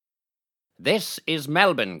This is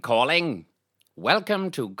Melbourne calling. Welcome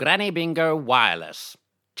to Granny Bingo Wireless.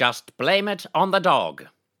 Just blame it on the dog.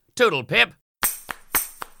 Toodle pip.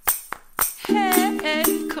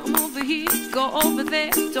 Hey, come over here, go over there.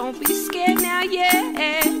 Don't be scared now,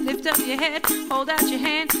 yeah. Lift up your head, hold out your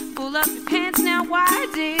hand, pull up your pants now. Why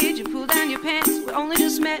did you pull down your pants? We only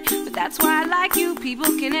just met, but that's why I like you. People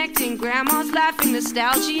connecting, grandma's laughing,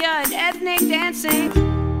 nostalgia and ethnic dancing.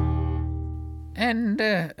 And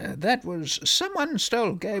that was Someone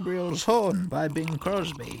Stole Gabriel's Horn by Bing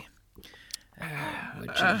Crosby,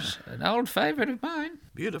 which is an old favourite of mine.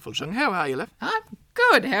 Beautiful song. How are you, love? I'm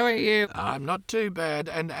good. How are you? I'm not too bad.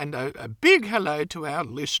 And a big hello to our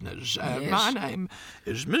listeners. Yes. My name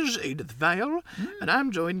is Ms. Edith Vale, and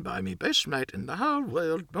I'm joined by me best mate in the whole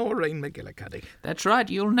world, Maureen McGillicuddy. That's right.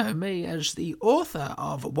 You'll know me as the author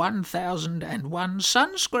of 1001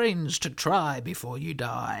 Sunscreens to Try Before You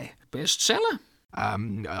Die. Bestseller.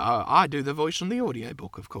 I do the voice on the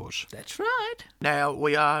audiobook, of course. That's right. Now,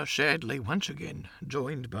 we are sadly once again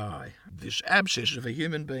joined by this abscess of a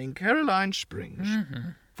human being, Caroline Springs. Mm-hmm.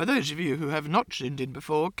 For those of you who have not tuned in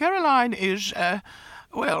before, Caroline is, if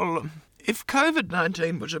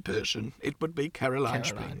COVID-19 was a person, it would be Caroline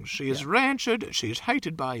Springs. She is rancid, she is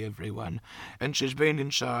hated by everyone, and she's been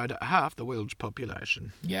inside half the world's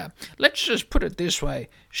population. Yeah. Let's just put it this way.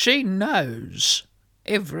 She knows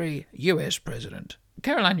every US president.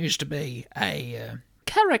 Caroline used to be a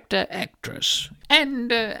character actress,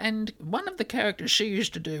 and one of the characters she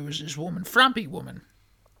used to do was this woman, frumpy woman,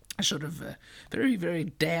 a sort of very, very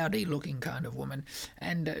dowdy-looking kind of woman,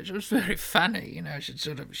 and it was very funny, you know.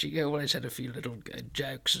 She always had a few little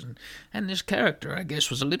jokes, and this character, I guess,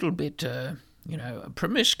 was a little bit,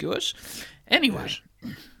 promiscuous. Anyway.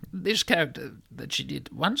 Yes. This character that she did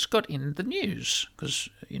once got in the news because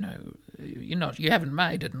you haven't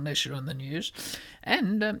made it unless you're on the news,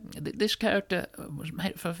 and this character was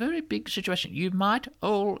made for a very big situation. You might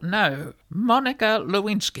all know Monica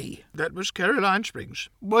Lewinsky. That was Caroline Springs,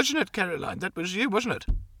 wasn't it, Caroline? That was you, wasn't it?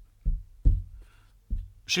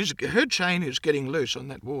 Her chain is getting loose on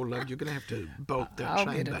that wall, love. You're going to have to bolt that chain back.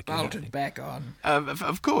 I'll get it bolted back on.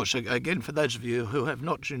 Of course, again, for those of you who have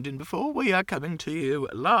not tuned in before, we are coming to you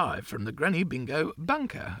live from the Granny Bingo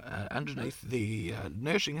bunker underneath the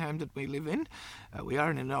nursing home that we live in. We are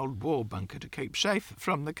in an old war bunker to keep safe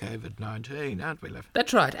from the COVID-19, aren't we, love?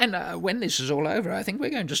 That's right. And when this is all over, I think we're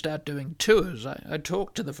going to start doing tours. I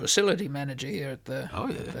talked to the facility manager here at the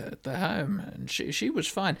home, and she was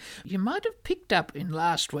fine. You might have picked up in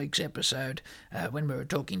last week's episode, when we were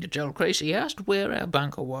talking to Joel Creasy, he asked where our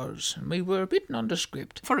bunker was, and we were a bit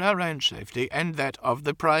nondescript. For our own safety, and that of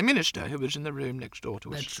the Prime Minister, who was in the room next door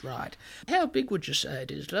to us. That's right. How big would you say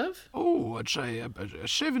it is, love? Oh, I'd say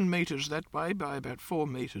 7 metres that way by about 4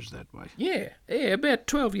 metres that way. Yeah, about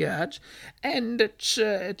 12 yards. And it's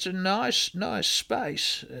a nice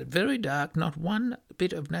space, very dark, not one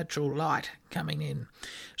bit of natural light coming in.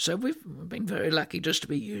 So we've been very lucky just to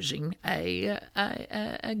be using a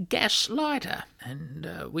gas lighter, and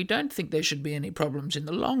we don't think there should be any problems in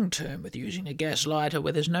the long term with using a gas lighter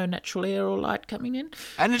where there's no natural air or light coming in.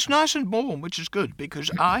 And it's nice and warm, which is good, because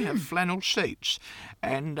I have flannel sheets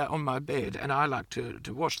and on my bed, and I like to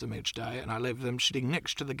wash them each day, and I leave them sitting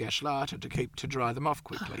next to the gas lighter to dry them off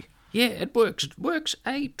quickly. Yeah, it works. It works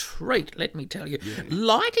a treat, let me tell you. Yeah.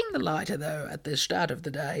 Lighting the lighter, though, at the start of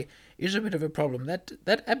the day is a bit of a problem.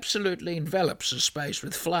 That absolutely envelops the space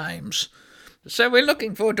with flames. So we're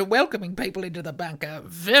looking forward to welcoming people into the bunker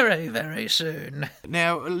very, very soon.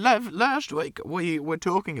 Now, love, last week we were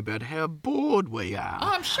talking about how bored we are.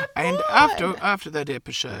 Oh, I'm so bored. And after that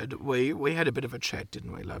episode, we had a bit of a chat,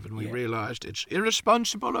 didn't we, love? And we realised it's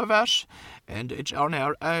irresponsible of us, and it's on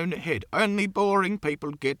our own head. Only boring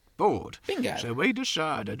people get bored. Bingo. So we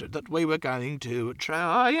decided that we were going to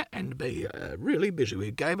try and be really busy.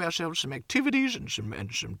 We gave ourselves some activities and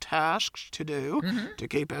some tasks to do to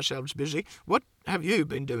keep ourselves busy. What have you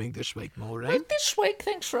been doing this week, Maureen? Well, this week,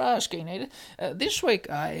 thanks for asking, Edith. This week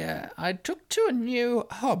I took to a new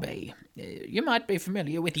hobby. You might be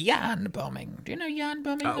familiar with yarn bombing. Do you know yarn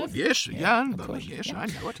bombing? Oh, Love? yes, yarn bombing. Yes, I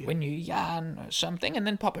know it. Yeah. When you yarn something and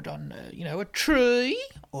then pop it on, a tree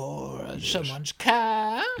or someone's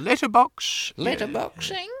car.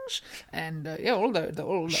 Letterboxings, and all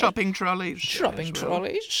the shopping trolleys.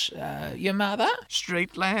 Trolleys. Your mother.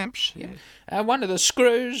 Street lamps. Yeah. One of the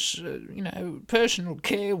screws, personal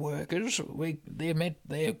care workers.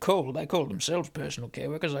 They call themselves personal care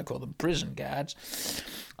workers. I call them prison guards.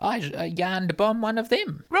 I yarned bomb one of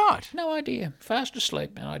them. Right. No idea. Fast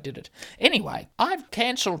asleep, and I did it. Anyway, I've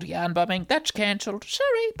cancelled yarn bombing. That's cancelled.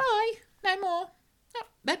 Sorry, bye. No more. No.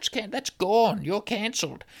 That's gone. You're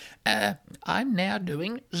cancelled. I'm now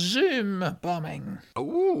doing Zoom bombing.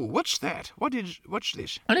 Oh, what's that? What's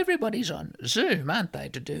this? Well, everybody's on Zoom, aren't they,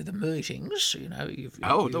 to do the meetings? You know.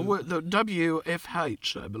 The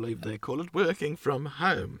WFH, I believe they call it, working from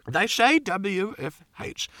home. They say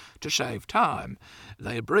WFH to save time.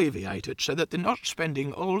 They abbreviate it so that they're not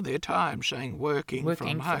spending all their time saying working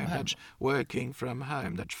from home. That's working from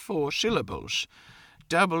home. That's 4 syllables.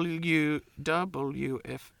 WFH.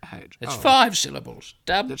 It's 5 syllables.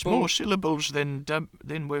 That's more syllables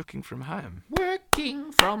than working from home.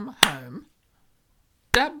 Working from home.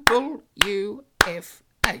 WFH.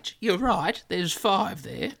 You're right. There's 5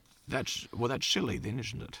 there. That's silly then,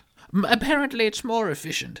 isn't it? Apparently it's more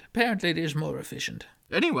efficient. Apparently it is more efficient.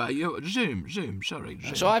 Anyway, Zoom.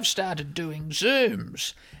 So I've started doing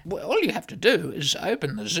Zooms. Well, all you have to do is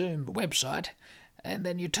open the Zoom website and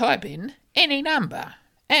then you type in any number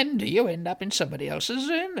and you end up in somebody else's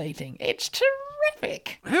Zoom meeting. It's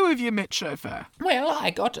terrific. Who have you met so far? Well, I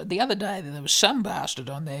got the other day there was some bastard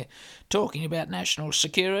on there talking about national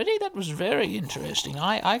security. That was very interesting.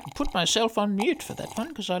 I put myself on mute for that one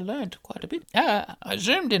because I learned quite a bit. I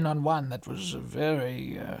zoomed in on one that was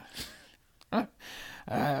very... I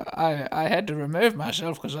had to remove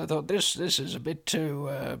myself because I thought this is a bit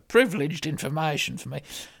too privileged information for me.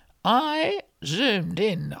 I zoomed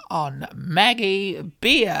in on Maggie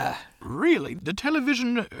Beer. Really? The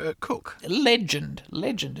television cook? Legend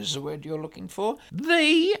is the word you're looking for.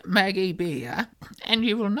 The Maggie Beer. And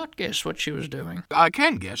you will not guess what she was doing. I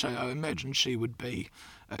can guess. I imagine she would be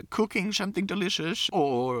cooking something delicious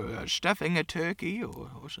or stuffing a turkey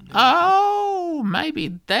or something. Oh,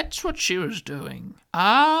 maybe that's what she was doing.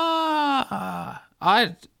 Yeah,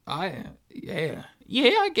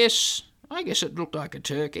 I guess it looked like a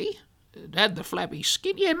turkey. It had the flabby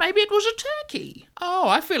skin. Yeah, maybe it was a turkey. Oh,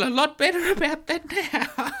 I feel a lot better about that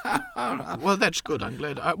now. Well, that's good. I'm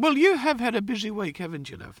glad. Well, you have had a busy week, haven't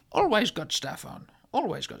you, love? Always got stuff on.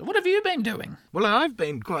 Always got it. What have you been doing? Well, I've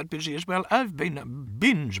been quite busy as well. I've been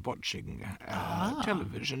binge-watching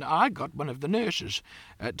television. I got one of the nurses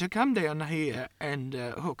to come down here and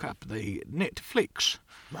hook up the Netflix.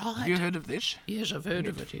 Right. Have you heard of this? Yes, I've heard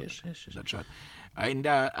of it, yes. That's right. And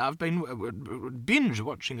I've been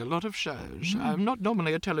binge-watching a lot of shows. I'm not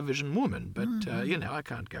normally a television woman, but, I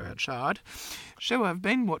can't go outside. So I've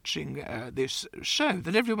been watching this show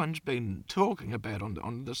that everyone's been talking about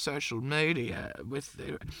on the social media with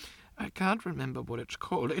their... I can't remember what it's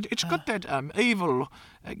called. It's got that evil,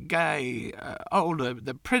 gay, older,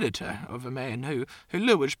 the predator of a man who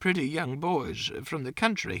lures pretty young boys from the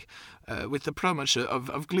country with the promise of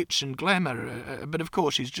glitz and glamour. But of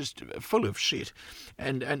course he's just full of shit.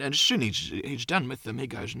 And as soon as he's done with them, he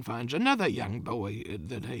goes and finds another young boy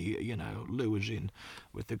that he, lures in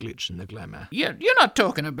with the glitz and the glamour. Yeah, you're not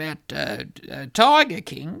talking about Tiger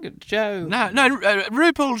King, Joe? No,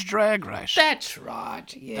 RuPaul's Drag Race. That's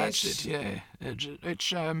right, yes. That's it, yeah.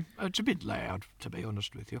 It's a bit loud, to be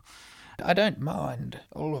honest with you. I don't mind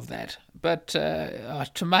all of that, but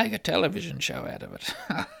to make a television show out of it...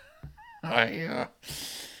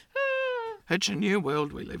 It's a new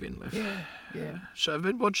world we live in, Liv. Yeah. So I've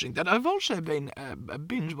been watching that. I've also been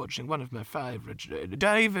binge-watching one of my favourites,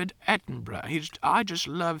 David Attenborough. I just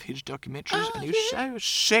love his documentaries, and he's so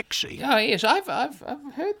sexy. Oh, yes, I've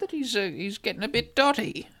heard that he's getting a bit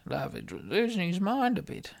dotty, losing his mind a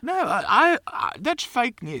bit. No, I that's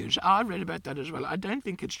fake news. I read about that as well. I don't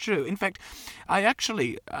think it's true. In fact, I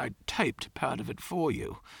taped part of it for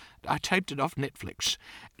you. I taped it off Netflix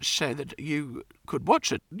so that you could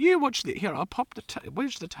watch it. You watch the... Here, I'll pop the tape.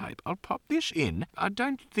 Where's the tape? I'll pop this in. I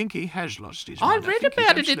don't think he has lost his mind. I read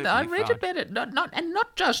about it.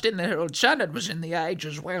 Not just in the Herald Sun. It was in the Age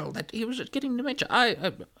as well that he was getting dementia.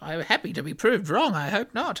 I'm happy to be proved wrong. I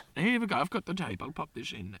hope not. Here we go. I've got the tape. I'll pop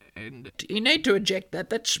this in. And you need to eject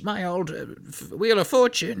that. That's my old Wheel of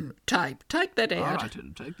Fortune tape. Take that out. All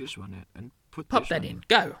right, take this one out and pop that in.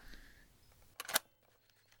 Go.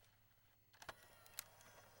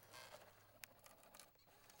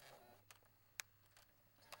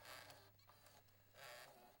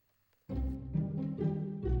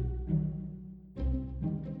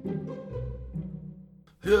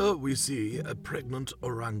 Here we see a pregnant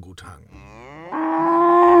orangutan.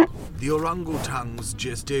 The orangutan's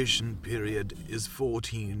gestation period is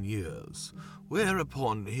 14 years,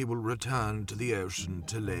 whereupon he will return to the ocean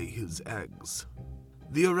to lay his eggs.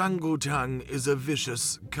 The orangutan is a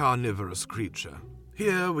vicious, carnivorous creature.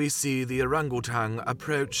 Here we see the orangutan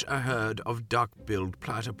approach a herd of duck-billed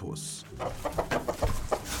platypus.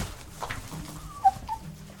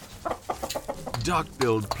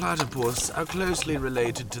 duck-billed platypus are closely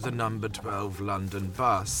related to the number 12 London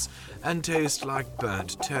bus and taste like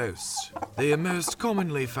burnt toast. They are most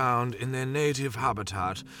commonly found in their native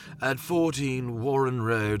habitat at 14 Warren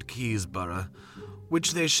Road, Keysborough,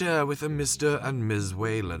 which they share with a Mr. and Ms.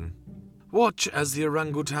 Whalen. Watch as the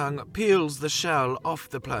orangutan peels the shell off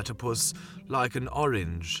the platypus like an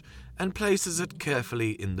orange and places it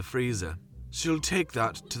carefully in the freezer. She'll take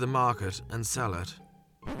that to the market and sell it.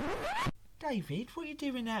 David, what are you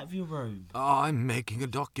doing out of your room? Oh, I'm making a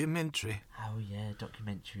documentary. Oh yeah,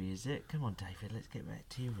 documentary is it? Come on, David, let's get back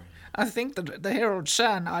to your room. I think that the Herald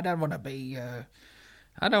Sun, I don't want to be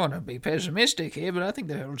pessimistic here, but I think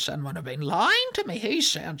the Herald Sun might have been lying to me. He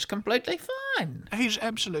sounds completely fine. He's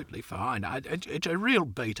absolutely fine. It's a real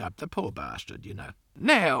beat-up, the poor bastard, you know.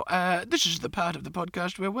 Now, this is the part of the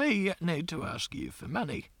podcast where we need to ask you for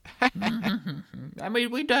money. I mean,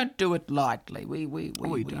 we don't do it lightly. We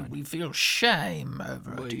don't. We feel shame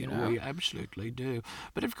over it, you know. We absolutely do.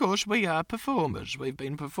 But of course, we are performers. We've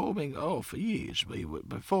been performing, for years. We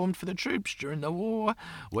performed for the troops during the war.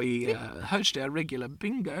 We host our regular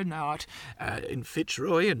bingo night in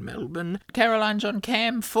Fitzroy in Melbourne. Caroline's on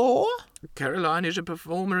Cam 4. Caroline is a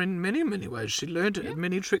performer in many, many ways. She learned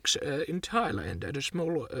many tricks in Thailand at a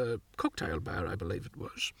small cocktail bar, I believe it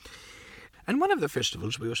was. And one of the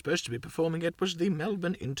festivals we were supposed to be performing at was the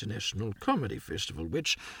Melbourne International Comedy Festival,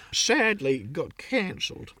 which sadly got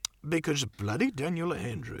cancelled because bloody Daniel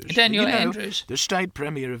Andrews. Andrews. The state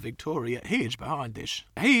premier of Victoria, he is behind this.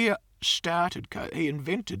 He invented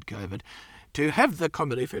COVID to have the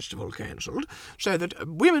comedy festival cancelled so that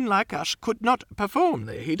women like us could not perform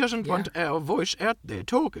there. He doesn't want our voice out there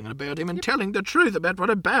talking about him and telling the truth about what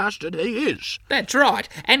a bastard he is. That's right.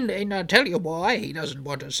 And I'll tell you why he doesn't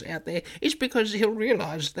want us out there. It's because he'll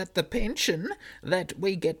realise that the pension that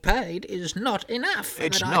we get paid is not enough.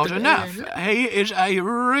 It's not enough. He is a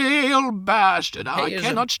real bastard. I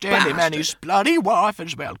cannot stand him, and his bloody wife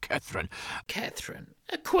as well, Catherine.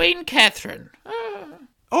 Queen Catherine.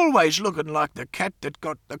 Always looking like the cat that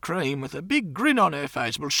got the cream with a big grin on her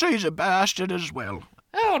face. Well, she's a bastard as well.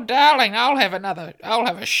 Oh, darling, I'll have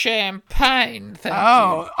a champagne, thank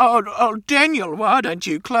you. Oh, Daniel, why don't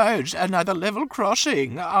you close another level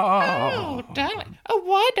crossing? Oh, darling. Oh,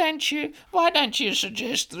 why don't you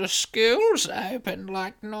suggest the schools open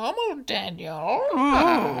like normal, Daniel?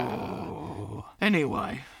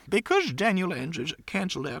 Anyway, because Daniel Andrews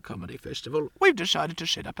cancelled our comedy festival, we've decided to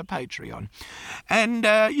set up a Patreon. And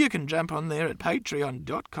you can jump on there at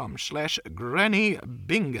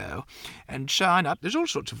patreon.com/GrannyBingo and sign up. There's all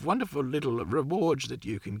sorts of wonderful little rewards that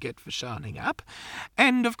you can get for signing up.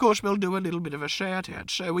 And, of course, we'll do a little bit of a shout-out.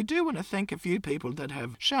 So we do want to thank a few people that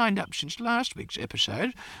have signed up since last week's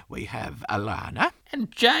episode. We have Alana. And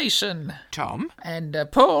Jason. Tom. And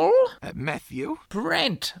Paul. Matthew.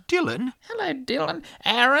 Brent. Dylan. Hello, Dylan.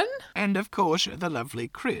 Aaron. And, of course, the lovely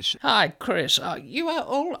Chris. Hi, Chris. You are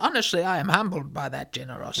all... Honestly, I am humbled by that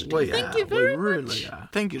generosity. Thank you very much. We really are.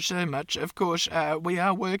 Thank you so much. Of course, we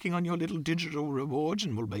are working on your little digital rewards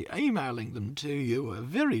and we'll be emailing them to you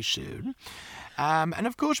very soon. And,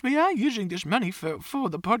 of course, we are using this money for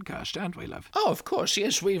the podcast, aren't we, love? Oh, of course,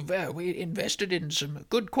 yes. We invested in some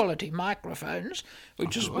good quality microphones,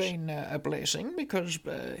 which has been a blessing because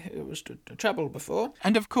it was trouble before.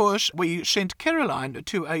 And, of course, we sent Caroline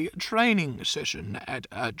to a training session at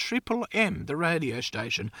Triple M, the radio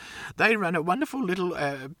station. They run a wonderful little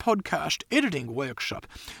podcast editing workshop.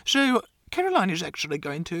 So Caroline is actually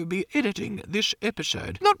going to be editing this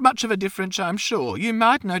episode. Not much of a difference, I'm sure. You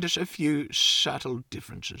might notice a few subtle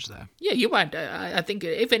differences, though. Yeah, you won't. I think,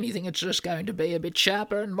 if anything, it's just going to be a bit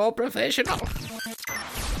sharper and more professional.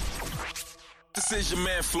 This is your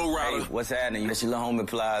man, Flo Rida. Hey, what's happening? It's your little homie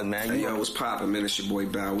Plies, man. Hey, yo, what's poppin', man? It's your boy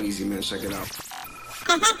Bow Weezy, man. Check it out.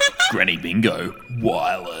 Granny Bingo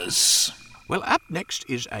Wireless. Well, up next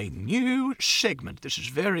is a new segment. This is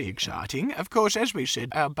very exciting. Of course, as we said,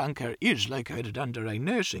 our bunker is located under a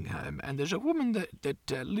nursing home, and there's a woman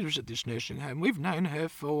that lives at this nursing home. We've known her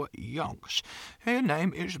for yonks. Her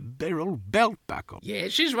name is Beryl Beltbuckle. Yeah,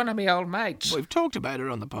 she's one of my old mates. We've talked about her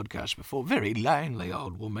on the podcast before. Very lonely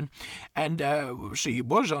old woman. And she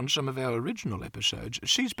was on some of our original episodes.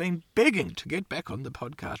 She's been begging to get back on the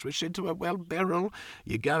podcast. We said to her, well, Beryl,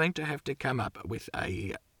 you're going to have to come up with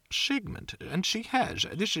a segment, and she has.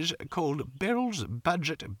 This is called Beryl's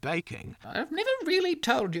Budget Baking. I've never really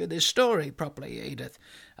told you this story properly, Edith,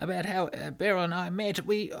 about how Beryl and I met.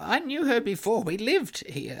 I knew her before we lived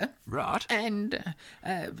here. Right. And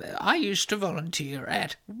I used to volunteer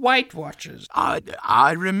at Weight Watchers.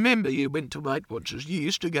 I remember you went to Weight Watchers. You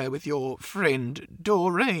used to go with your friend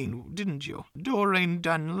Doreen, didn't you? Doreen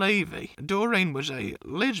Dunleavy. Doreen was a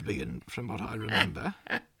lesbian, from what I remember.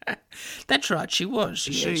 That's right, she was.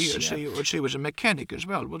 She was a mechanic as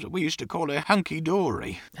well, wasn't it? We used to call her Hunky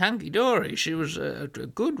Dory. Hunky Dory. She was a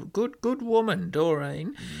good woman,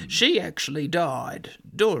 Doreen. She actually died.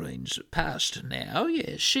 Doreen's passed now,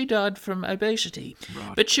 yes. She died from obesity.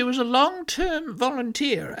 Right. But she was a long-term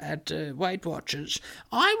volunteer at Weight Watchers.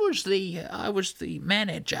 I was the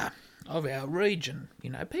manager of our region. You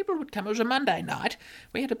know, people would come. It was a Monday night.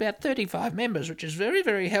 We had about 35 members, which is very,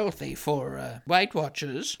 very healthy for Weight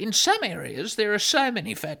Watchers. In some areas, there are so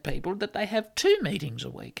many fat people that they have 2 meetings a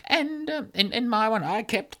week. And in my one, I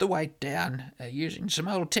kept the weight down using some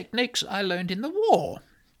old techniques I learned in the war.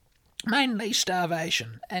 Mainly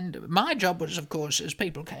starvation. And my job was, of course, as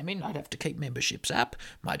people came in, I'd have to keep memberships up.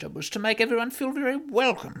 My job was to make everyone feel very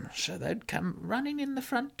welcome. So they'd come running in the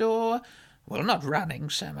front door. Well, not running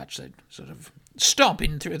so much, they'd sort of stomp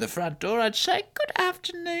in through the front door. I'd say, "Good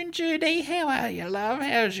afternoon, Judy. How are you, love?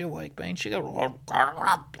 How's your week been?" She'd go,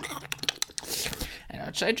 and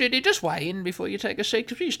I'd say, "Judy, just weigh in before you take a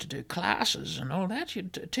seat." We used to do classes and all that.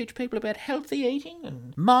 You'd teach people about healthy eating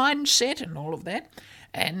and mindset and all of that.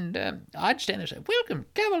 And I'd stand there and say, "Welcome,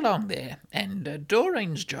 go along there." And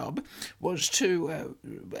Doreen's job was to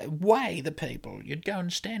weigh the people. You'd go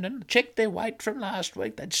and stand and check their weight from last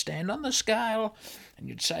week. They'd stand on the scale and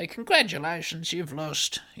you'd say, "Congratulations, you've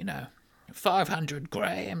lost, 500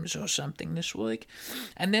 grams or something this week."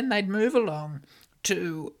 And then they'd move along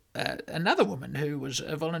to another woman who was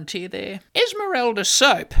a volunteer there, Esmeralda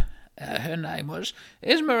Soap. Her name was.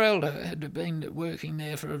 Esmeralda had been working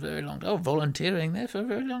there for a very long time, volunteering there for a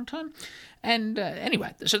very long time. And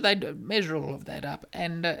anyway, so they'd measure all of that up,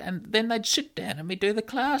 and then they'd sit down and we'd do the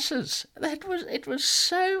classes. It was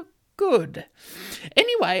so good.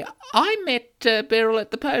 Anyway, I met Beryl at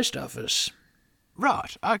the post office.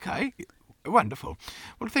 Right, okay. Wonderful.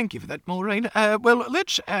 Well, thank you for that, Maureen. Well,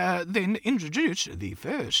 let's then introduce the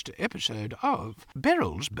first episode of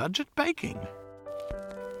Beryl's Budget Baking.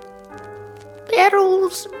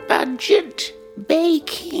 Beryl's Budget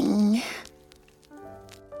Baking.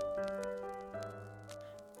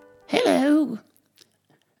 Hello.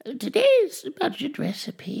 Today's budget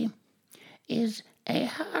recipe is a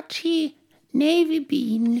hearty navy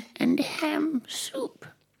bean and ham soup.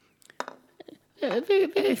 Very,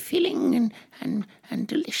 very filling and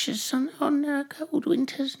delicious on a cold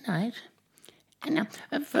winter's night. And now,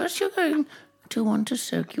 first you're going to want to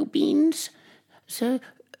soak your beans, so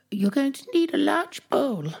you're going to need a large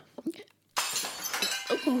bowl.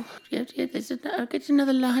 Oh, yeah, I'll get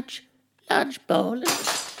another large bowl.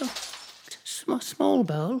 Small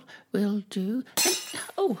bowl will do. And,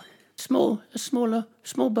 a small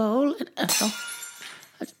bowl.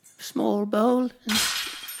 A small bowl. And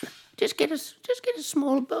just get a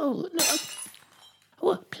small bowl.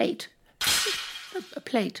 No, a plate. A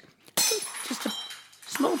plate. Just a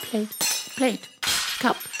small plate.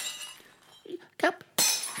 Cup.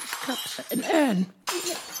 Cups, an urn.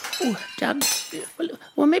 Oh, jug.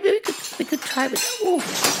 Well, maybe we could try with.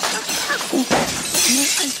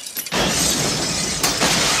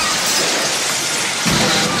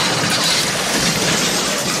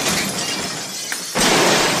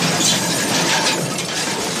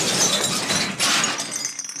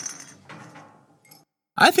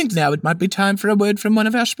 I think now it might be time for a word from one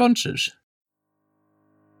of our sponsors.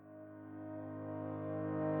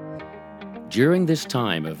 During this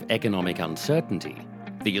time of economic uncertainty,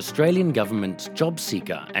 the Australian government's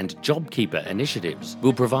JobSeeker and JobKeeper initiatives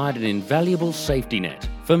will provide an invaluable safety net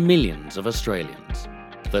for millions of Australians.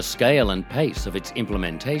 The scale and pace of its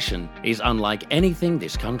implementation is unlike anything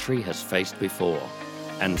this country has faced before.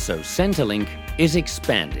 And so Centrelink is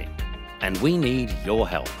expanding, and we need your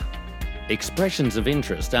help. Expressions of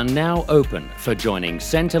interest are now open for joining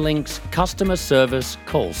Centrelink's customer service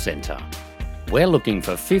call centre. We're looking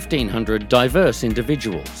for 1,500 diverse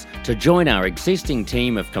individuals to join our existing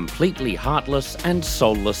team of completely heartless and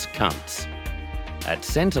soulless cunts. At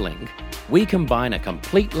Centrelink, we combine a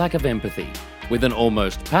complete lack of empathy with an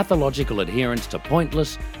almost pathological adherence to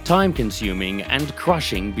pointless, time-consuming and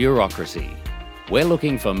crushing bureaucracy. We're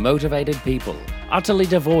looking for motivated people, utterly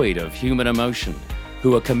devoid of human emotion,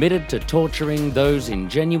 who are committed to torturing those in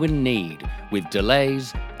genuine need with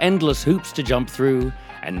delays, endless hoops to jump through,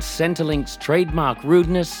 and Centrelink's trademark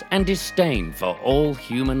rudeness and disdain for all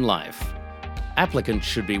human life. Applicants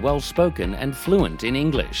should be well-spoken and fluent in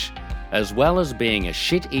English, as well as being a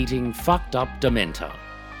shit-eating, fucked-up dementor.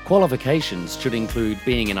 Qualifications should include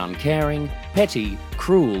being an uncaring, petty,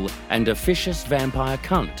 cruel, and officious vampire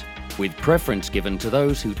cunt, with preference given to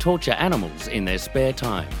those who torture animals in their spare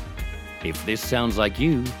time. If this sounds like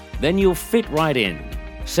you, then you'll fit right in.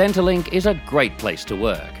 Centrelink is a great place to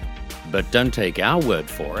work. But don't take our word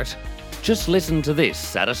for it. Just listen to this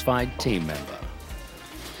satisfied team member.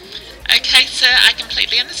 Okay, sir, I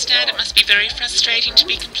completely understand. It must be very frustrating to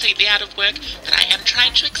be completely out of work, but I am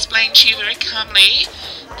trying to explain to you very calmly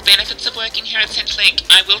the benefits of working here at Centrelink.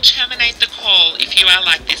 I will terminate the call if you are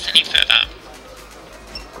like this any further.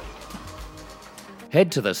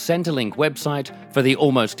 Head to the Centrelink website for the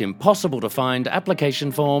almost impossible to find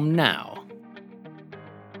application form now.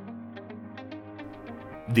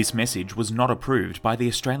 This message was not approved by the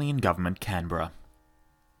Australian Government, Canberra.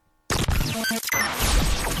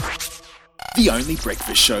 The only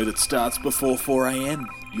breakfast show that starts before 4 a.m.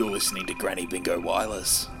 You're listening to Granny Bingo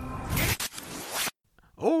Wireless.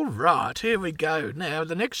 All right, here we go. Now,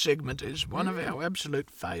 the next segment is one of our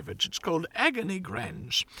absolute favourites. It's called Agony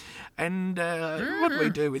Grans. And what we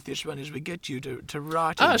do with this one is we get you to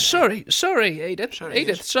write in. Oh, sorry, Edith.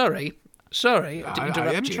 Sorry, to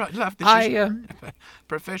interrupt you. Love, this is a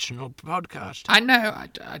professional podcast. I know.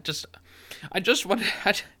 I just want.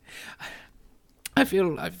 I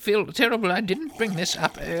feel terrible. I didn't bring this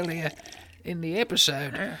up earlier in the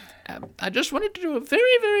episode. I just wanted to do a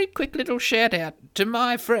very, very quick little shout out to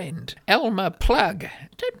my friend Elma Plug.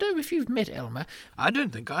 Don't know if you've met Elma. I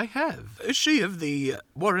don't think I have. Is she of the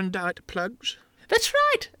Warrandyte Plugs? That's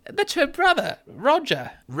right. That's her brother,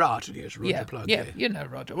 Roger. Right, yes, Roger Plug. Yeah, you know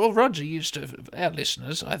Roger. Well, Roger used to, our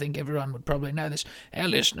listeners, I think everyone would probably know this, our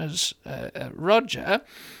listeners, Roger,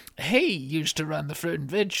 he used to run the fruit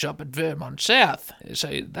and veg shop at Vermont South.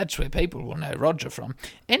 So that's where people will know Roger from.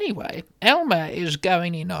 Anyway, Elma is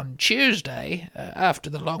going in on Tuesday after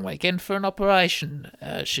the long weekend for an operation.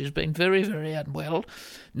 She's been very, very unwell.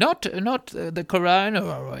 Not the corona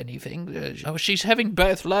or anything. She's having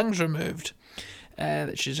both lungs removed.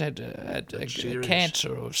 She's had a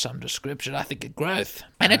cancer of some description, I think a growth.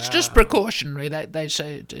 And it's just precautionary. They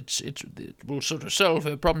say it will sort of solve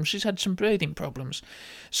her problem. She's had some breathing problems.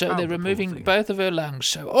 So they're removing both of her lungs.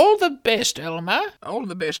 So all the best, Elma. All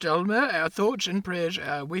the best, Elma. Our thoughts and prayers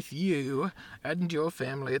are with you and your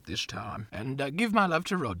family at this time. And give my love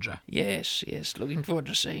to Roger. Yes. Looking forward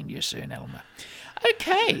to seeing you soon, Elma.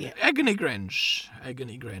 Okay. Agony Grans.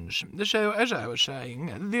 So, as I was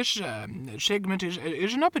saying, this segment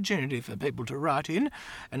is an opportunity for people to write in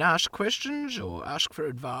and ask questions or ask for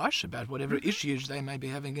advice about whatever issues they may be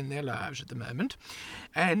having in their lives at the moment.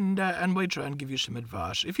 And we try and give you some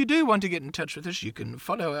advice. If you do want to get in touch with us, you can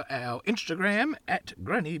follow our Instagram at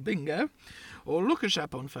Granny Bingo, or look us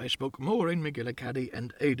up on Facebook, Maureen McGillicuddy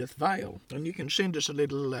and Edith Vale. And you can send us a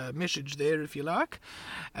little message there if you like,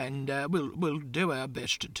 and we'll do our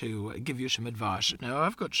best to give you some advice. Now,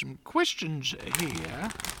 I've got some questions here.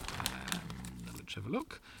 Let's have a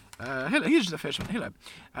look. Hello, here's the first one.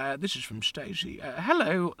 Hello. This is from Stacey.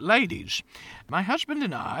 Hello, ladies. My husband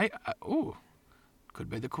and I... could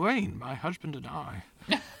be the Queen. My husband and I.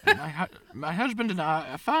 My husband and I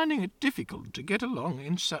are finding it difficult to get along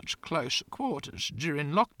in such close quarters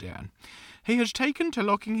during lockdown. He has taken to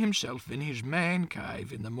locking himself in his man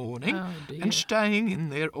cave in the morning and staying in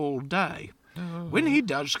there all day. When he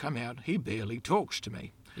does come out, he barely talks to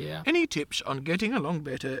me. Yeah. Any tips on getting along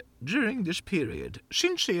better during this period?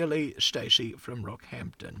 Sincerely, Stacey from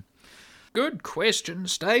Rockhampton. Good question,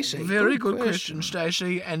 Stacey. Very good question,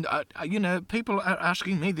 Stacey. And, people are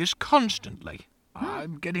asking me this constantly.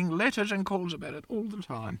 I'm getting letters and calls about it all the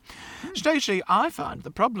time. Stacey, I find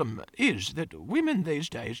the problem is that women these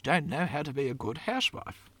days don't know how to be a good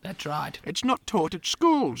housewife. That's right. It's not taught at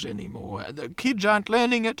schools anymore. The kids aren't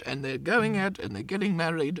learning it, and they're going out and they're getting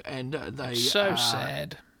married, and they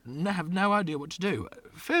sad. Have no idea what to do.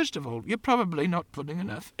 First of all, you're probably not putting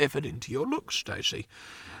enough effort into your looks, Stacey.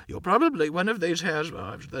 You're probably one of these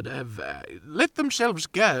housewives that have let themselves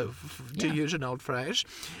go, to use an old phrase,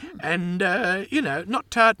 and,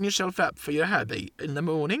 not tighten yourself up for your hubby in the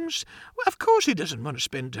mornings. Well, of course he doesn't want to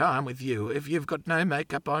spend time with you if you've got no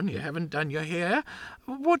makeup on, you haven't done your hair.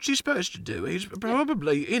 What's he supposed to do? He's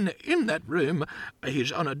probably in that room.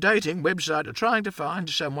 He's on a dating website trying to find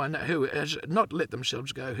someone who has not let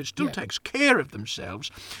themselves go, who still takes care of themselves,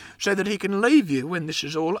 yourselves, so that he can leave you when this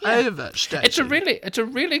is all over, Stacey. It's a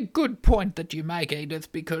really good point that you make,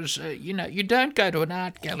 Edith, because, you don't go to an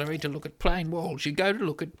art gallery to look at plain walls. You go to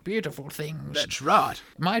look at beautiful things. That's right.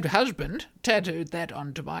 My husband tattooed that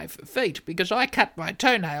onto my feet because I cut my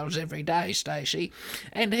toenails every day, Stacey,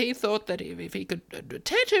 and he thought that if he could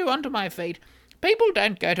tattoo onto my feet, people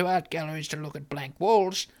don't go to art galleries to look at blank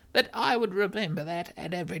walls, that I would remember that,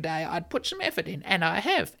 and every day I'd put some effort in, and I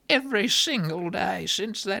have every single day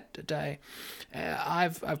since that day.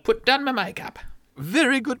 I've done my makeup.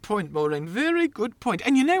 Very good point, Maureen. Very good point.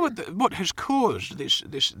 And you know what has caused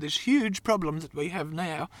this huge problem that we have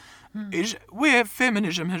now is where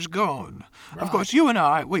feminism has gone. Right. Of course, you and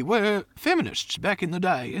I, we were feminists back in the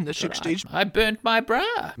day, in the 60s. I burnt my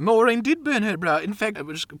bra. Maureen did burn her bra. In fact, it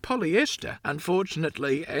was polyester,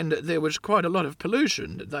 unfortunately, and there was quite a lot of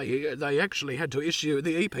pollution. They actually had to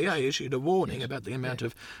the EPA issued a warning about the amount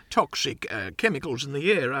of toxic chemicals in the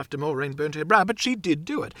air after Maureen burnt her bra, but she did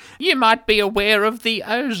do it. You might be aware of the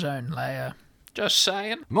ozone layer. Just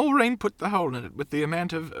saying. Maureen put the hole in it with the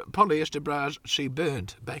amount of polyester bras she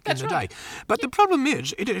burnt back in the day. But the problem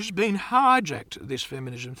is, it has been hijacked, this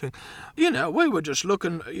feminism thing. We were just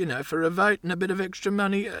looking, for a vote and a bit of extra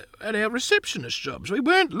money at our receptionist jobs. We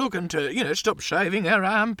weren't looking to, stop shaving our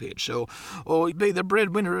armpits or be the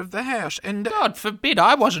breadwinner of the house. And God forbid,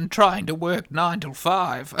 I wasn't trying to work 9 till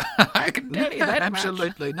 5. I can tell you that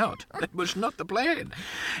Absolutely not. That was not the plan.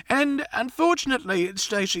 And unfortunately,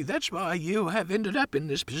 Stacey, that's why you have ended up in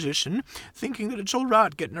this position, thinking that it's all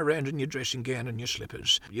right getting around in your dressing gown and your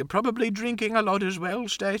slippers. You're probably drinking a lot as well,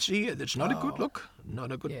 Stacey. That's not a good look.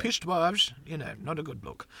 Not a good pissed wives, not a good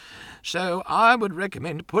look. So I would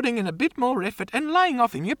recommend putting in a bit more effort and laying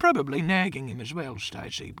off him. You're probably nagging him as well,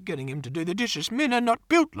 Stacey, getting him to do the dishes. Men are not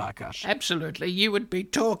built like us. Absolutely. You would be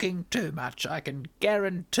talking too much, I can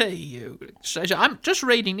guarantee you. Stacey, I'm just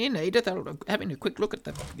reading in, Edith. I'm having a quick look at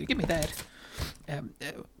give me that.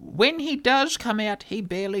 When he does come out, he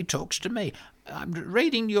barely talks to me. I'm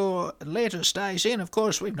reading your letter, Stacey, and of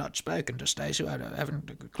course we've not spoken to Stacey. I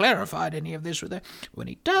haven't clarified any of this with her. When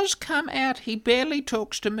he does come out, he barely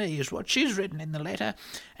talks to me, is what she's written in the letter.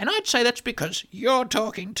 And I'd say that's because you're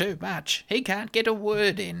talking too much. He can't get a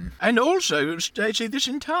word in. And also, Stacey, this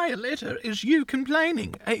entire letter is you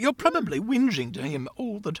complaining. You're probably whinging to him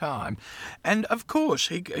all the time. And of course,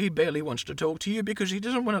 he barely wants to talk to you because he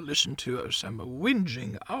doesn't want to listen to some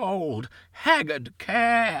whinging, old, haggard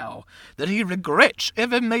cow that he regrets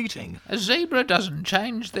ever meeting. A zebra doesn't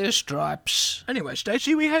change their stripes. Anyway,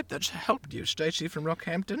 Stacey, we hope that's helped you, Stacey from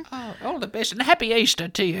Rockhampton. Oh, all the best, and happy Easter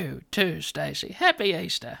to you too, Stacey. Happy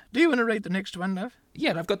Easter. Do you want to read the next one, love?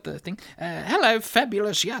 Yeah, I've got the thing. Hello,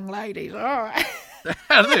 fabulous young ladies. Oh.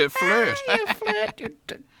 They flirt. You flirt, you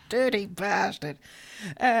dirty bastard.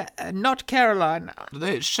 Not Caroline.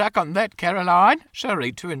 Suck on that, Caroline.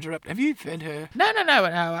 Sorry to interrupt. Have you fed her? No,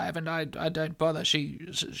 I haven't. I don't bother. She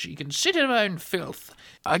can sit in her own filth.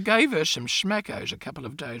 I gave her some smackos a couple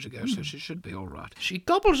of days ago, so she should be all right. She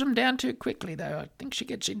gobbles them down too quickly, though. I think she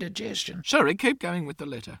gets indigestion. Sorry, keep going with the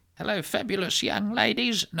letter. Hello, fabulous young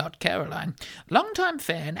ladies. Not Caroline. Long-time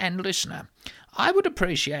fan and listener. I would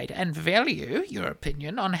appreciate and value your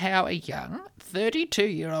opinion on how a young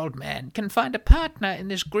 32-year-old man can find a partner in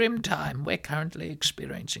this grim time we're currently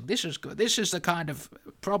experiencing. This is good. This is the kind of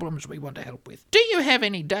problems we want to help with. Do you have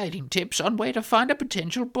any dating tips on where to find a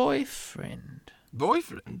potential boyfriend?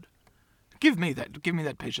 Boyfriend? Give me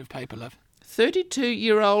that piece of paper, love.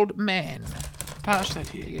 32-year-old man. Pass that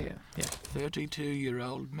here. Yeah.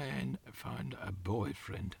 32-year-old man find a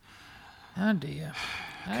boyfriend. Oh, dear.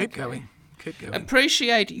 Keep going.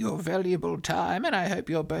 Appreciate your valuable time, and I hope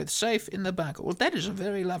you're both safe in the bunker. Well, that is a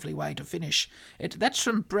very lovely way to finish it. That's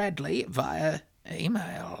from Bradley via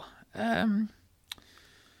email. I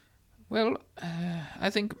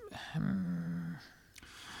think...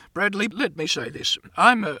 Bradley, let me say this.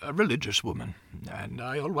 I'm a religious woman, and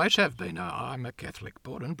I always have been. I'm a Catholic,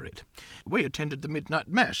 born and bred. We attended the midnight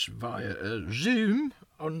mass via Zoom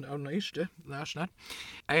on Easter last night,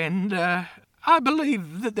 and I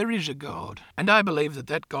believe that there is a God, and I believe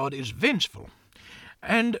that God is vengeful.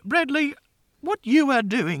 And, Bradley, what you are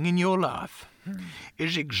doing in your life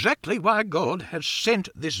is exactly why God has sent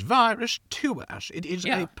this virus to us. It is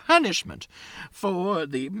a punishment for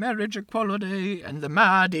the marriage equality and the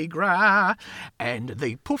Mardi Gras and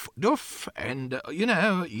the poof doof and,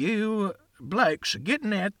 you blokes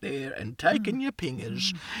getting out there and taking your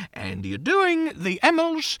pingers and you're doing the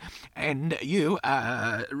amels and you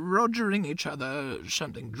are rogering each other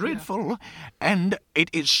something dreadful and it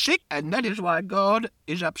is sick, and that is why God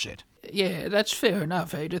is upset. Yeah, that's fair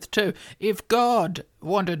enough, Edith, too. If God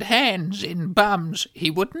wanted hands in bums, he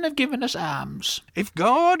wouldn't have given us arms. If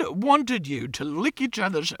God wanted you to lick each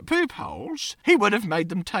other's poop holes, he would have made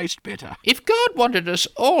them taste better. If God wanted us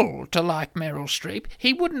all to like Meryl Streep,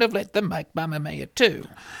 he wouldn't have let them make Mamma Mia too.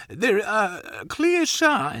 There are clear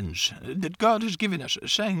signs that God has given us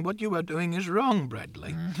saying what you are doing is wrong,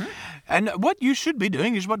 Bradley. Mm-hmm. And what you should be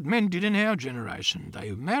doing is what men did in our generation.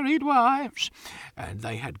 They married wives, and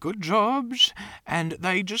they had good jobs, and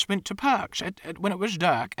they just went to parks when it was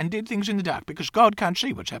dark and did things in the dark, because God can't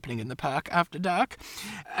see what's happening in the park after dark.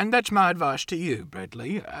 And that's my advice to you,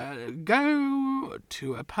 Bradley. Go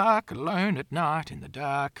to a park alone at night in the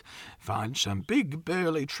dark, find some big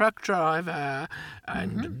burly truck driver,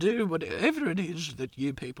 and do whatever it is that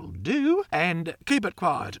you people do, and keep it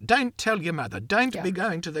quiet. Don't tell your mother. Don't be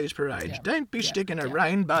going to these parades. Don't be sticking a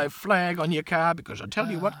rainbow flag on your car, because I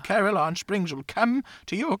tell you what, Caroline Springs will come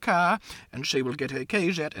to your car and she will get her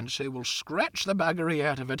keys out and she will scratch the buggery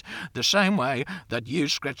out of it the same way that you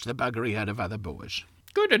scratch the buggery out of other boys.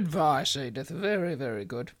 Good advice, Edith. Very, very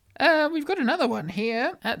good. We've got another one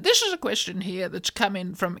here. This is a question here that's come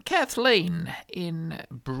in from Kathleen in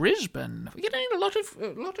Brisbane. We're getting a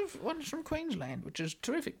lot of ones from Queensland, which is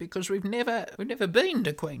terrific because we've never been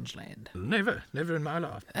to Queensland. Never in my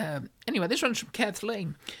life. Anyway, this one's from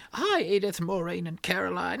Kathleen. Hi, Edith, Maureen, and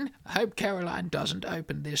Caroline. I hope Caroline doesn't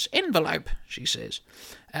open this envelope, she says.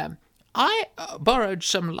 I borrowed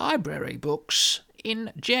some library books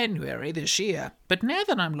in January this year, but now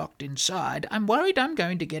that I'm locked inside, I'm worried I'm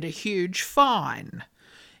going to get a huge fine.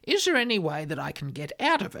 Is there any way that I can get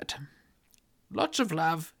out of it? Lots of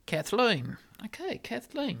love, Kathleen. Okay,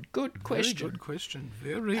 Kathleen, good question. Very good question.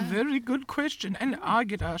 Very good question. And I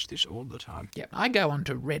get asked this all the time. Yeah, I go on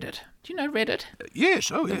to Reddit. Do you know Reddit?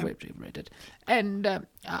 Yes, oh yeah. Reddit. And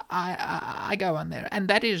I go on there, and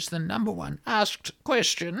that is the number one asked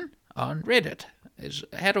question on Reddit. Is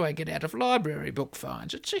how do I get out of library book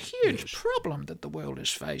fines? It's a huge problem that the world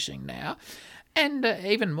is facing now. And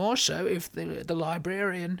even more so if the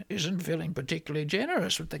librarian isn't feeling particularly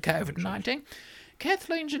generous with the COVID-19.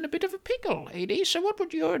 Kathleen's in a bit of a pickle, Edie, so what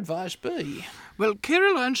would your advice be? Well,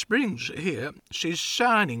 Caroline Springs here, she's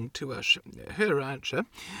signing to us her answer.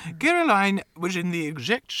 Caroline was in the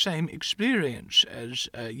exact same experience as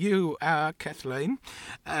you are, Kathleen,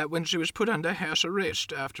 when she was put under house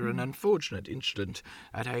arrest after an unfortunate incident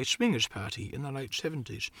at a swingers party in the late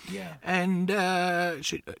 70s. Yeah. And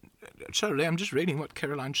sorry, I'm just reading what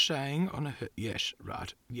Caroline's saying on her... Yes.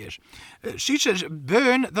 She says,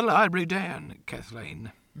 burn the library down, Kathleen.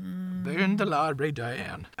 Burn the library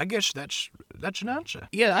down. I guess that's an answer.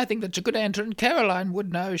 Yeah, I think that's a good answer, and Caroline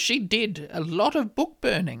would know. She did a lot of book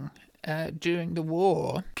burning during the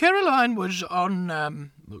war. Caroline was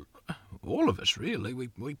on... all of us, really.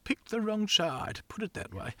 We picked the wrong side, put it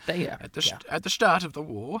that way. At the start of the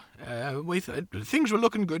war, things were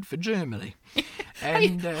looking good for Germany.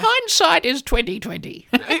 And hindsight is 20/20.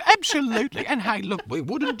 Absolutely. And hey, look, we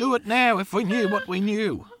wouldn't do it now if we knew what we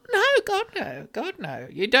knew. No, God no.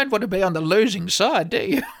 You don't want to be on the losing side, do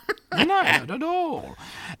you? No, not at all.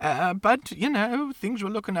 But, things were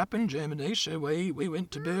looking up in Germany, so we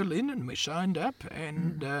went to Berlin and we signed up,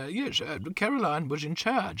 and, Caroline was in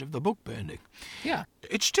charge of the book burning. Yeah.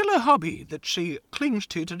 It's still a hobby that she clings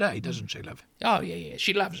to today, doesn't she, love? Oh, yeah,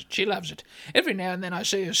 she loves it. Every now and then I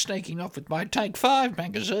see her sneaking off with my Take 5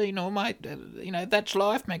 magazine or my, That's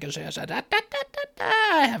Life magazine. I say,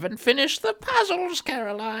 I haven't finished the puzzles,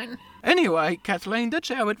 Caroline. Anyway, Kathleen, that's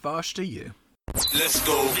our advice to you. Let's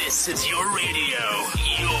go. This is your radio,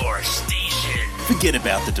 your station. Forget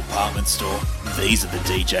about the department store. These are the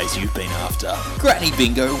DJs you've been after. Granny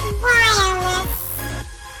Bingo.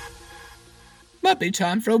 Might be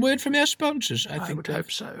time for a word from our sponsors, I would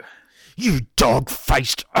hope so. You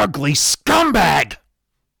dog-faced, ugly scumbag!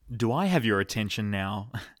 Do I have your attention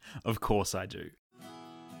now? Of course I do.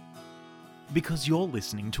 Because you're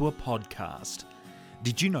listening to a podcast.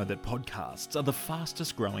 Did you know that podcasts are the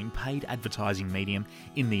fastest growing paid advertising medium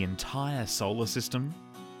in the entire solar system?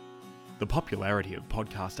 The popularity of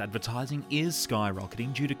podcast advertising is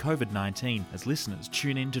skyrocketing due to COVID-19 as listeners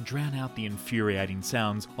tune in to drown out the infuriating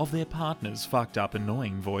sounds of their partners' fucked up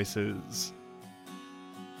annoying voices.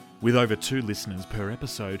 With over 2 listeners per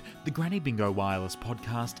episode, the Granny Bingo Wireless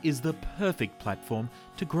podcast is the perfect platform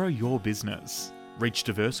to grow your business. Reach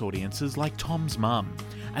diverse audiences like Tom's mum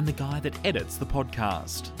and the guy that edits the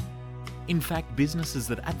podcast. In fact, businesses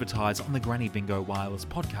that advertise on the Granny Bingo Wireless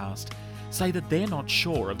podcast say that they're not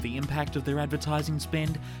sure of the impact of their advertising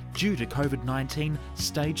spend due to COVID-19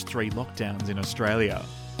 Stage 3 lockdowns in Australia.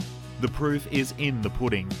 The proof is in the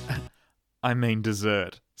pudding. I mean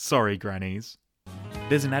dessert. Sorry, grannies.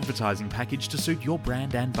 There's an advertising package to suit your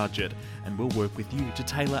brand and budget, and we'll work with you to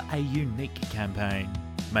tailor a unique campaign.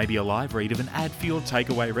 Maybe a live read of an ad for your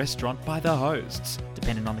takeaway restaurant by the hosts,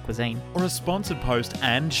 depending on the cuisine. Or a sponsored post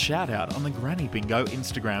and shout out on the Granny Bingo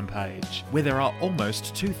Instagram page, where there are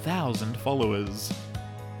almost 2,000 followers.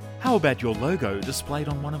 How about your logo displayed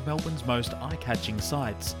on one of Melbourne's most eye-catching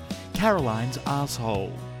sites, Caroline's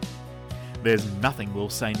Arsehole? There's nothing we'll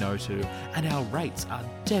say no to, and our rates are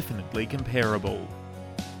definitely comparable.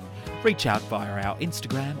 Reach out via our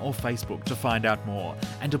Instagram or Facebook to find out more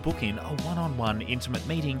and to book in a one-on-one intimate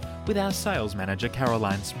meeting with our sales manager,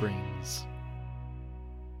 Caroline Springs.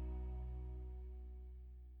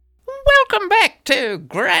 Welcome back to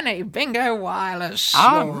Granny Bingo Wireless.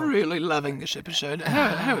 I'm really loving this episode.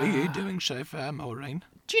 How are you doing so far, Maureen?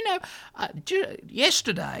 Do you know,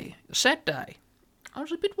 yesterday, Saturday, I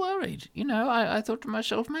was a bit worried. I thought to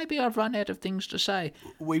myself, maybe I've run out of things to say.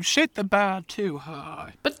 We've set the bar too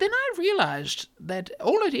high. But then I realised that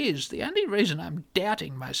all it is, the only reason I'm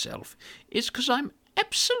doubting myself, is because I'm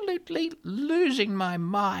absolutely losing my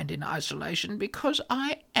mind in isolation because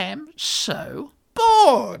I am so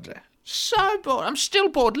bored. So bored. I'm still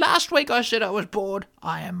bored. Last week I said I was bored.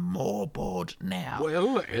 I am more bored now.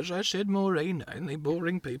 Well, as I said, Maureen, only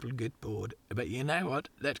boring people get bored. But you know what?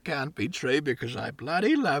 That can't be true because I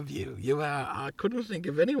bloody love you. I couldn't think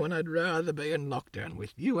of anyone I'd rather be in lockdown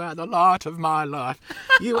with. You are the light of my life.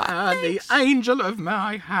 You are the angel of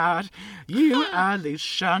my heart. You are the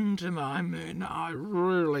sun to my moon. I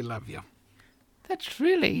really love you. That's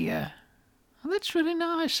really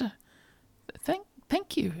nice.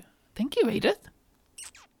 Thank you. Thank you, Edith.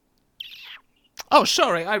 Oh,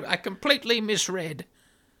 sorry, I completely misread.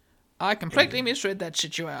 I completely misread that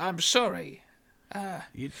situation. I'm sorry.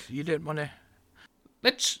 You don't want to...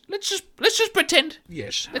 Let's just pretend.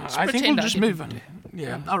 Yes, I think we'll just move on.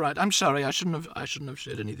 Yeah, all right. I'm sorry. I shouldn't have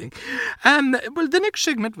said anything. Well, the next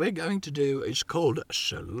segment we're going to do is called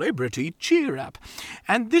Celebrity Cheer Up,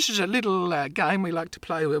 and this is a little game we like to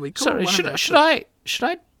play where we call. Sorry, should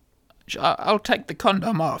I? I'll take the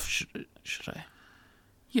condom off. Should I?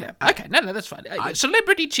 Yeah. Okay. No, that's fine.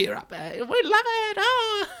 Celebrity cheer up. We love it.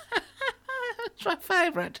 Oh, it's my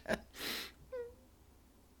favourite.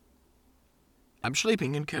 I'm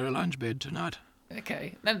sleeping in Caroline's bed tonight.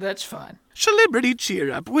 Okay. No, that's fine. Celebrity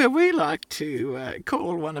cheer up, where we like to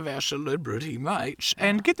call one of our celebrity mates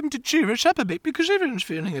and get them to cheer us up a bit because everyone's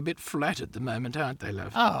feeling a bit flat at the moment, aren't they,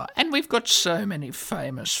 love? Oh, and we've got so many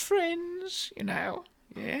famous friends,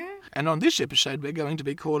 Yeah. And on this episode, we're going to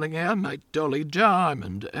be calling our mate Dolly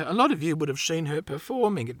Diamond. A lot of you would have seen her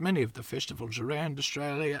performing at many of the festivals around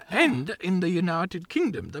Australia and in the United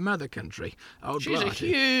Kingdom, the mother country. She's a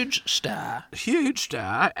huge star. Huge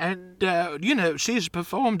star. And, she's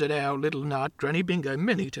performed at our little night Granny Bingo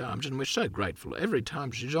many times, and we're so grateful. Every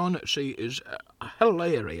time she's on, she is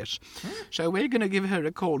hilarious. So we're going to give her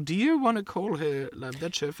a call. Do you want to call her, love?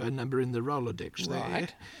 That's her phone number in the Rolodex there.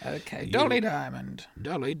 Right. Okay. Dolly Diamond.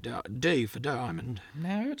 D for Diamond.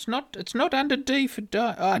 No, it's not. It's not under D for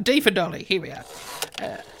D for Dolly. Here we are.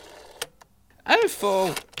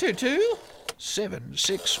 0422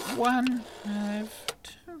 761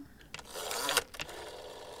 52.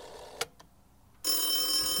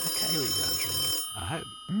 Okay, here we go, Trina. I hope.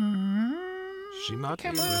 She might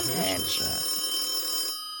Come be on, rehearsing. answer.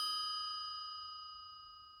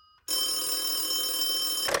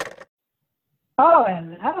 Oh,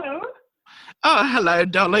 hello. Oh, hello,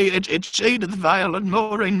 Dolly. It's Edith Vale and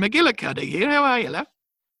Maureen McGillicuddy here. How are you, love?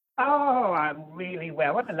 Oh, I'm really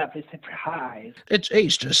well. What a lovely surprise. It's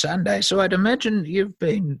Easter Sunday, so I'd imagine you've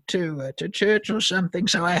been to church or something,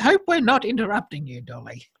 so I hope we're not interrupting you,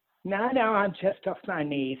 Dolly. No, I'm just off my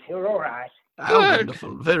knees. You're all right. Oh,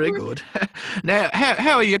 wonderful. Very good. Now,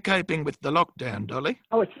 how are you coping with the lockdown, Dolly?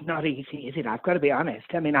 Oh, it's not easy, is it? I've got to be honest.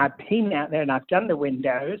 I mean, I've been out there and I've done the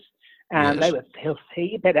windows. Yes. They were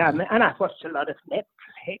filthy, but and I've watched a lot of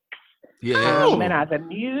Netflix. Yeah. And I've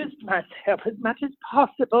amused myself as much as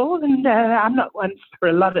possible, and I'm not one for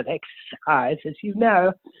a lot of exercise, as you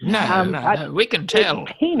know. No, we can tell.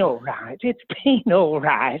 It's been all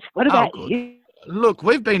right. What about you? Look,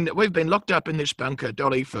 we've been locked up in this bunker,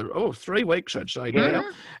 Dolly, for 3 weeks, I'd say now.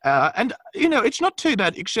 And it's not too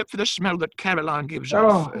bad, except for the smell that Caroline gives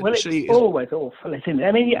off. Well, it's always awful, isn't it?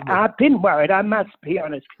 I mean, I've been worried. I must be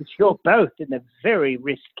honest, because you're both in the very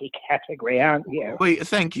risky category, aren't you?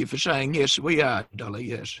 Thank you for saying yes. We are, Dolly.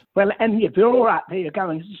 Yes. Well, and if you're all right there, you're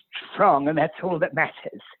going strong, and that's all that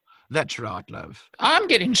matters. That's right, love. I'm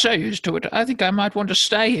getting so used to it, I think I might want to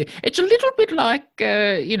stay here. It's a little bit like,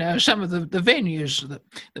 some of the venues.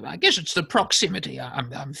 I guess it's the proximity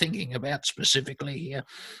I'm thinking about specifically here.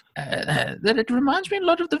 That it reminds me a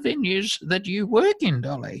lot of the venues that you work in,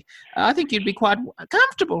 Dolly. I think you'd be quite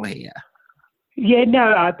comfortable here. Yeah,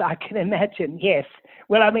 no, I can imagine, yes.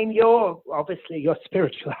 Well, I mean, your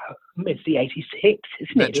spiritual home is the 86,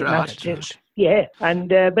 isn't That's it? right. Must have. Yeah, and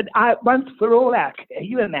but once we're all out, are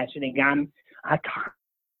you imagining? I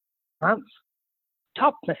can't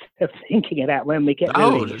stop myself thinking about when we get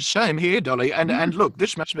released. Oh, same here, Dolly. And look,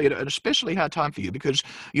 this must be an especially hard time for you because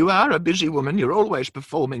you are a busy woman. You're always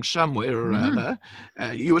performing somewhere or other.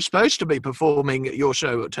 You were supposed to be performing your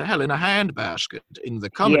show to Hell in a Handbasket in the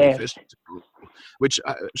Comedy Festival, which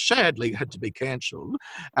sadly had to be cancelled.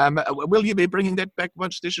 Will you be bringing that back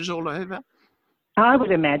once this is all over? I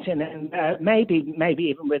would imagine, and maybe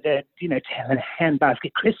even with a Hell in a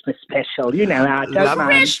Handbasket Christmas special. I don't mind.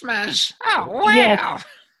 Christmas! Oh, wow! Yes.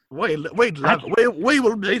 We'd love. We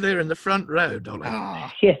will be there in the front row, Dolly.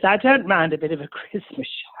 Oh. Yes, I don't mind a bit of a Christmas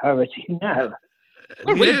show, as you know.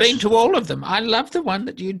 Well, we've been to all of them. I love the one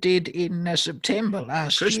that you did in September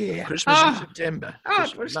last year. Christmas in September. Oh,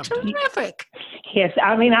 it was terrific. Yes,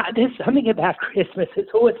 I mean, there's something about Christmas that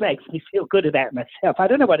always makes me feel good about myself. I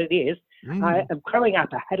don't know what it is. Growing up,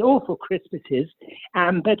 I had awful Christmases,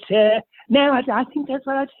 but now I think that's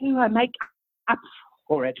what I do. I make up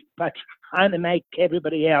for it by trying to make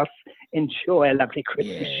everybody else enjoy a lovely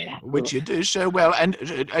Christmas show. Which you do so well,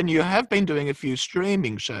 and you have been doing a few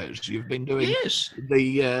streaming shows. You've been doing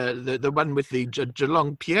the one with the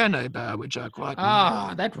Geelong Piano Bar, which I quite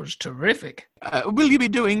enjoyed. That was terrific. Will you be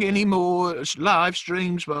doing any more live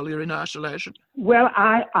streams while you're in isolation? Well,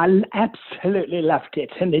 I absolutely loved it,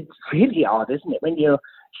 and it's really odd, isn't it, when you're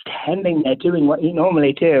standing there doing what you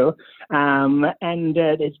normally do, and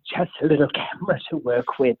there's just a little camera to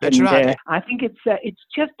work with. That's right. I think it's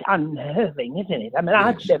just unnerving, isn't it? I mean,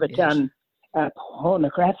 I've never done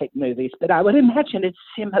pornographic movies, but I would imagine it's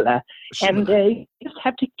similar. And you just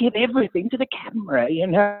have to give everything to the camera,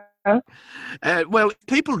 Well,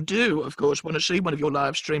 people do, of course, want to see one of your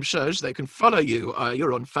live stream shows. They can follow you.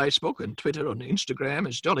 You're on Facebook and Twitter and Instagram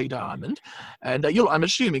as Dolly Diamond. And I'm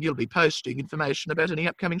assuming you'll be posting information about any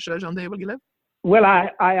upcoming shows on there, will you, love? Well,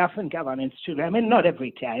 I often go on Instagram, I mean, not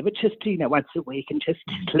every day, but just, once a week and just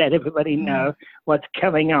let everybody know what's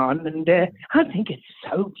going on. And I think it's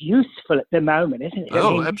so useful at the moment, isn't it?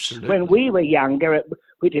 Oh, absolutely. When we were younger,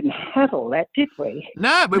 we didn't have all that, did we?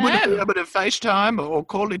 No, we wouldn't be able to FaceTime or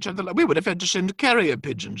call each other. We would have had to send carrier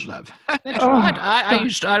pigeons, love. That's right.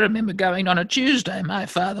 I remember going on a Tuesday. My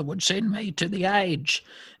father would send me to the Age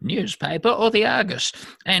newspaper or the Argus.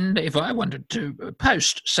 And if I wanted to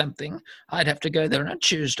post something, I'd have to go there on a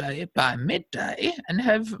Tuesday by midday and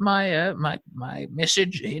have my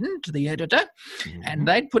message in to the editor, and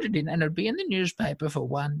they'd put it in, and it'd be in the newspaper for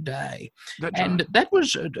one day. That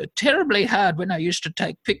was terribly hard when I used to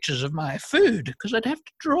take pictures of my food, because I'd have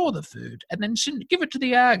to draw the food and then give it to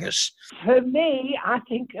the Argus. For me, I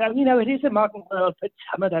think, it is a modern world, but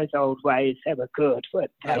some of those old ways, they were good, weren't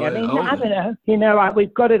they? I don't know.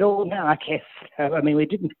 We've got it all now, I guess.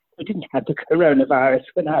 We didn't have the coronavirus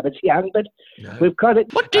when I was young, but we've got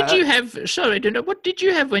it. What did you have? Sorry, what did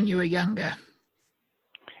you have when you were younger?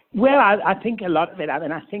 Well, I think a lot of it.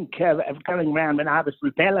 I think going around when I was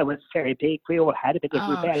rubella was very big. We all had a bit of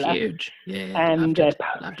rubella. Huge. Yeah. And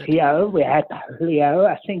polio, we had polio.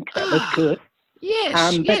 I think that was good.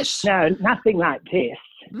 Yes, yes. No, nothing like this.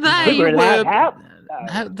 They we were allowed out.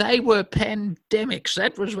 No, they were pandemics.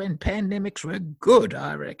 That was when pandemics were good,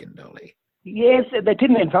 I reckon, Dolly. Yes, they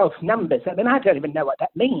didn't involve numbers. I mean, I don't even know what that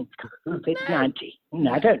means. COVID-19.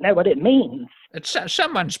 I don't know what it means.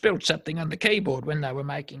 Someone spilled something on the keyboard when they were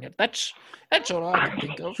making it. That's all I can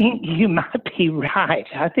think of. You might be right.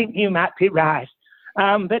 I think you might be right.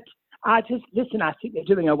 But I think they're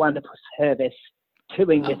doing a wonderful service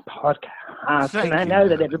doing this podcast. And I know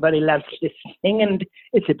that everybody loves listening, and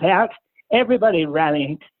it's about everybody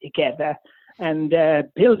rallying together and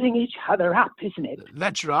building each other up, isn't it?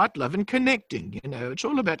 That's right, love, and connecting. It's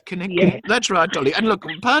all about connecting. Yeah. That's right, Dolly. And look,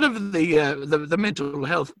 part of the mental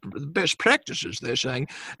health best practices, they're saying,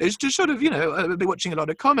 is to sort of, be watching a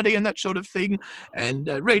lot of comedy and that sort of thing, and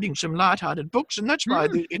reading some light-hearted books. And that's why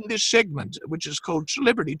in this segment, which is called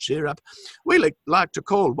Celebrity Cheer Up, we like to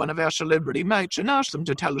call one of our celebrity mates and ask them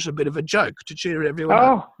to tell us a bit of a joke to cheer everyone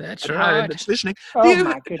up. That's right. That's listening.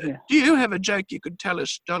 My goodness. Do you have a joke you could tell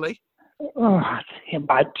us, Dolly? Oh,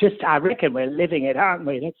 I reckon we're living it, aren't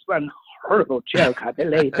we? That's one horrible joke, I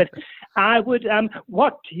believe. But I would,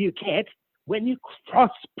 what do you get when you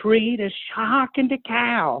crossbreed a shark and a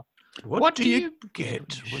cow? What do you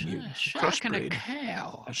get when you A shark and a crossbreed?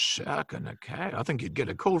 cow. A shark and a cow. I think you'd get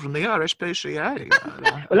a call from the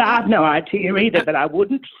RSPCA. Well, I've no idea either, but I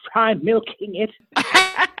wouldn't try milking it.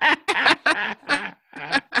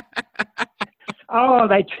 Oh,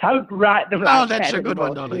 they don't write them like that. Oh, that's a good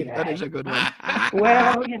one, anymore, Dolly. do That they? is a good one.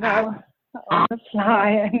 Well, on the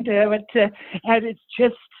fly, and it's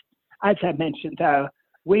just, as I mentioned, though,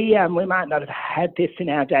 we might not have had this in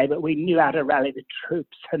our day, but we knew how to rally the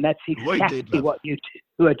troops, and that's exactly what you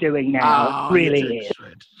two are doing now. It really is.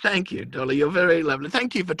 Sweet. Thank you, Dolly. You're very lovely.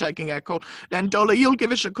 Thank you for taking our call. And Dolly, you'll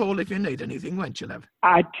give us a call if you need anything, won't you, love?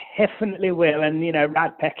 I definitely will, and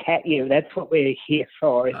right back at you. That's what we're here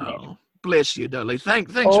for, isn't it? Bless you, Dolly.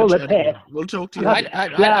 Thanks All for the chatting. best. We'll talk to you.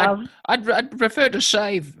 I'd prefer to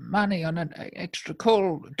save money on an extra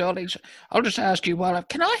call, Dolly. I'll just ask you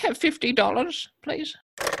can I have $50, please?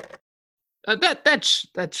 That's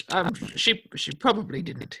she probably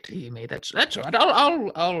didn't hear me. That's all right.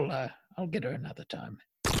 I'll get her another time.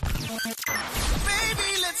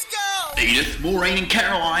 Baby, let's go! Edith, Maureen and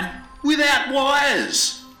Caroline, without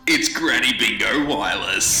wires. It's Granny Bingo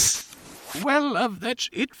Wireless. Well, love, that's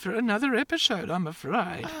it for another episode, I'm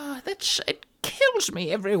afraid. It kills me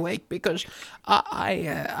every week because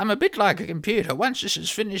I'm a bit like a computer. Once this is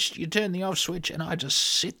finished, you turn the off switch and I just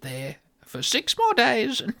sit there for 6 more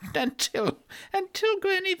days until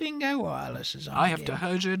Granny Bingo Wireless is on. I have to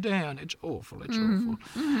hose her down. It's awful. It's awful.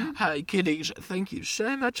 Hey, kiddies, thank you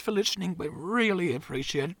so much for listening. We really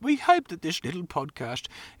appreciate it. We hope that this little podcast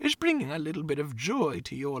is bringing a little bit of joy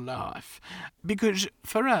to your life. Because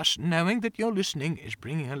for us, knowing that you're listening is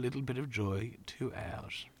bringing a little bit of joy to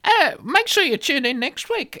ours. Make sure you tune in next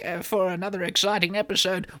week for another exciting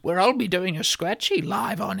episode where I'll be doing a scratchy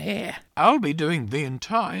live on air. I'll be doing the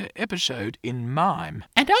entire episode in mime.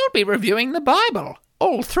 And I'll be reviewing the Bible,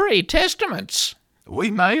 all 3 Testaments.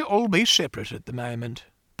 We may all be separate at the moment,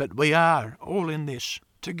 but we are all in this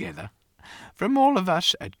together. From all of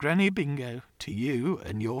us at Granny Bingo to you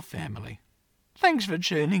and your family. Thanks for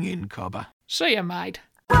tuning in, Cobber. See you, mate.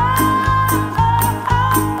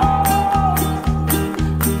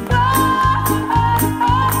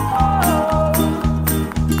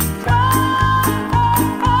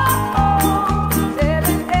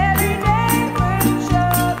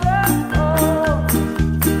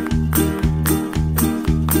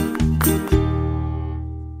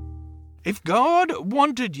 If God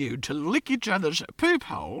wanted you to lick each other's poop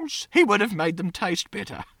holes, he would have made them taste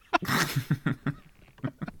better.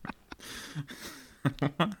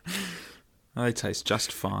 They taste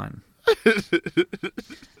just fine.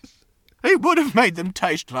 He would have made them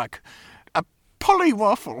taste like a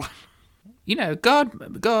pollywaffle. God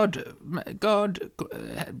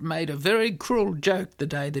made a very cruel joke the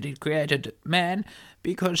day that he created man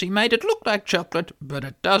because he made it look like chocolate, but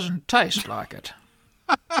it doesn't taste like it.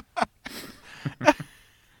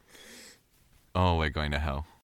 Oh, we're going to hell.